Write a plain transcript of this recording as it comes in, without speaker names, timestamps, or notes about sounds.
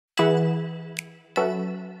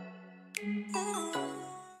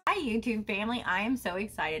YouTube family, I am so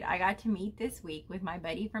excited. I got to meet this week with my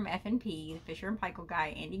buddy from F&P, the Fisher and Paykel guy,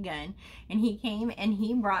 Andy Gunn, and he came and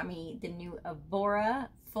he brought me the new Evora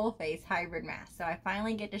full face hybrid mask. So I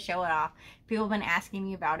finally get to show it off. People have been asking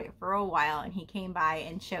me about it for a while, and he came by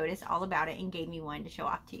and showed us all about it and gave me one to show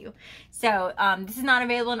off to you. So this is not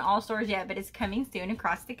available in all stores yet, but it's coming soon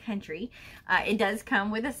across the country. It does come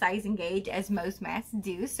with a size and gauge, as most masks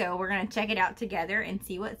do, so we're going to check it out together and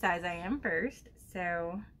see what size I am first.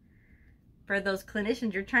 So for those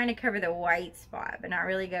clinicians, you're trying to cover the white spot but not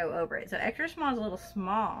really go over it. So extra small is a little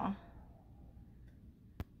small.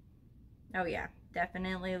 Oh yeah,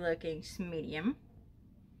 definitely looking medium.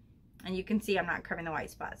 And you can see I'm not covering the white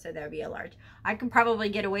spot, so that would be a large. I could probably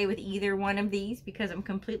get away with either one of these because I'm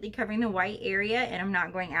completely covering the white area and I'm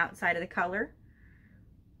not going outside of the color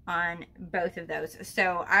on both of those.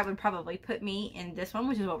 So I would probably put me in this one,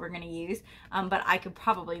 which is what we're going to use, but I could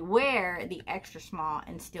probably wear the extra small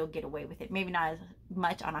and still get away with it. Maybe not as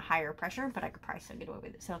much on a higher pressure, but I could probably still get away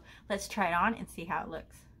with it. So let's try it on and see how it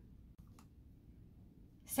looks.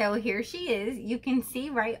 So here she is. You can see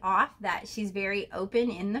right off that she's very open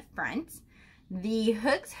in the front. The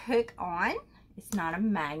hooks hook on. It's not a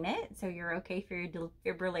magnet, so you're okay for your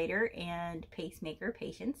defibrillator and pacemaker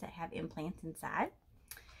patients that have implants inside.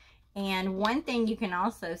 And one thing you can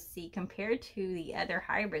also see compared to the other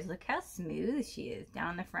hybrids, look how smooth she is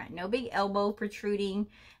down the front. No big elbow protruding,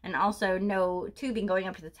 and also no tubing going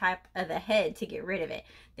up to the top of the head to get rid of it.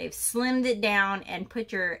 They've slimmed it down and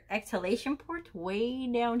put your exhalation port way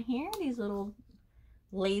down here, these little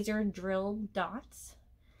laser drilled dots.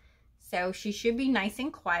 So she should be nice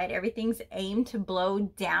and quiet. Everything's aimed to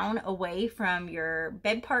blow down away from your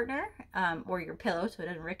bed partner or your pillow, so it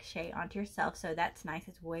doesn't ricochet onto yourself. So that's nice.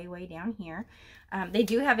 It's way, way down here. They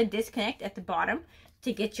do have a disconnect at the bottom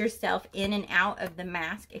to get yourself in and out of the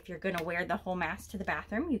mask. If you're going to wear the whole mask to the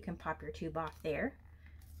bathroom, you can pop your tube off there.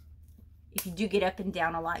 If you do get up and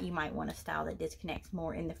down a lot, you might want a style that disconnects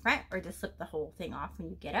more in the front, or just slip the whole thing off when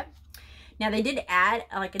you get up. Now they did add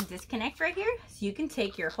like a disconnect right here, so you can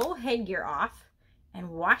take your whole headgear off and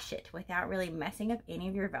wash it without really messing up any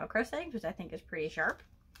of your Velcro settings, which I think is pretty sharp.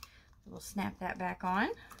 We'll snap that back on.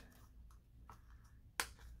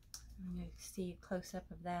 You see a close-up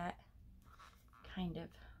of that kind of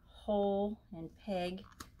hole and peg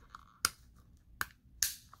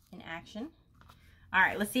in action. All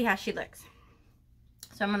right, let's see how she looks.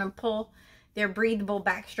 So I'm going to pull their breathable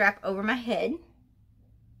back strap over my head.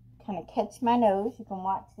 Kind of catch my nose. You can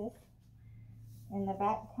watch this in the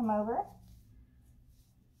back come over.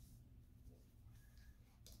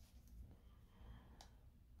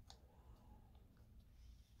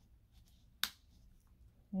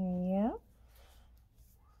 There you go.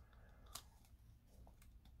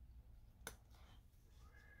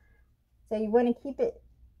 So you want to keep it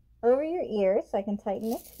over your ears, so I can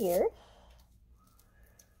tighten this here.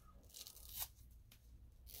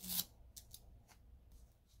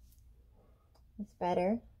 It's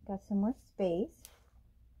better. Got some more space.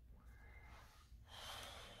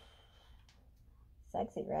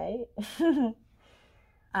 Sexy, right?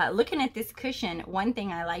 Looking at this cushion, one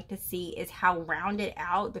thing I like to see is how rounded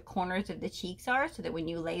out the corners of the cheeks are, so that when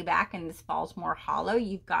you lay back and this falls more hollow,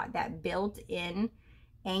 you've got that built-in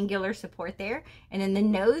angular support there. And then the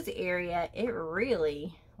nose area, it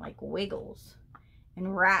really like wiggles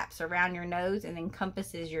and wraps around your nose and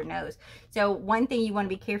encompasses your nose. So one thing you want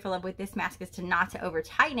to be careful of with this mask is to not to over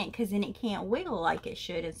tighten it, because then it can't wiggle like it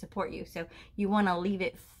should and support you. So you want to leave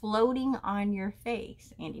it floating on your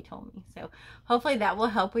face, Andy told me. So hopefully that will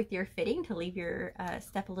help with your fitting, to leave your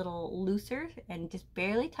step a little looser and just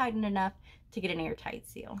barely tighten enough to get an airtight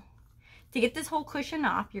seal. To get this whole cushion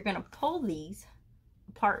off, you're going to pull these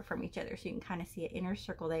apart from each other so you can kind of see an inner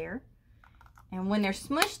circle there. And when they're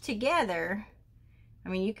smushed together, I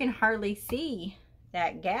mean, you can hardly see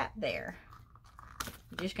that gap there.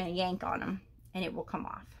 You're just going to yank on them and it will come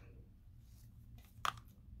off.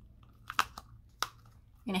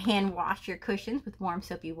 You're going to hand wash your cushions with warm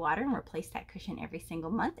soapy water and replace that cushion every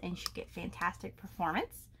single month, and you should get fantastic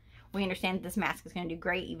performance. We understand that this mask is going to do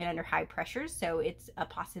great even under high pressures, so it's a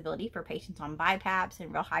possibility for patients on BiPAPs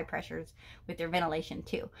and real high pressures with their ventilation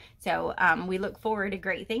too. So we look forward to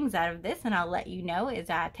great things out of this, and I'll let you know as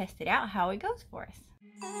I test it out how it goes for us.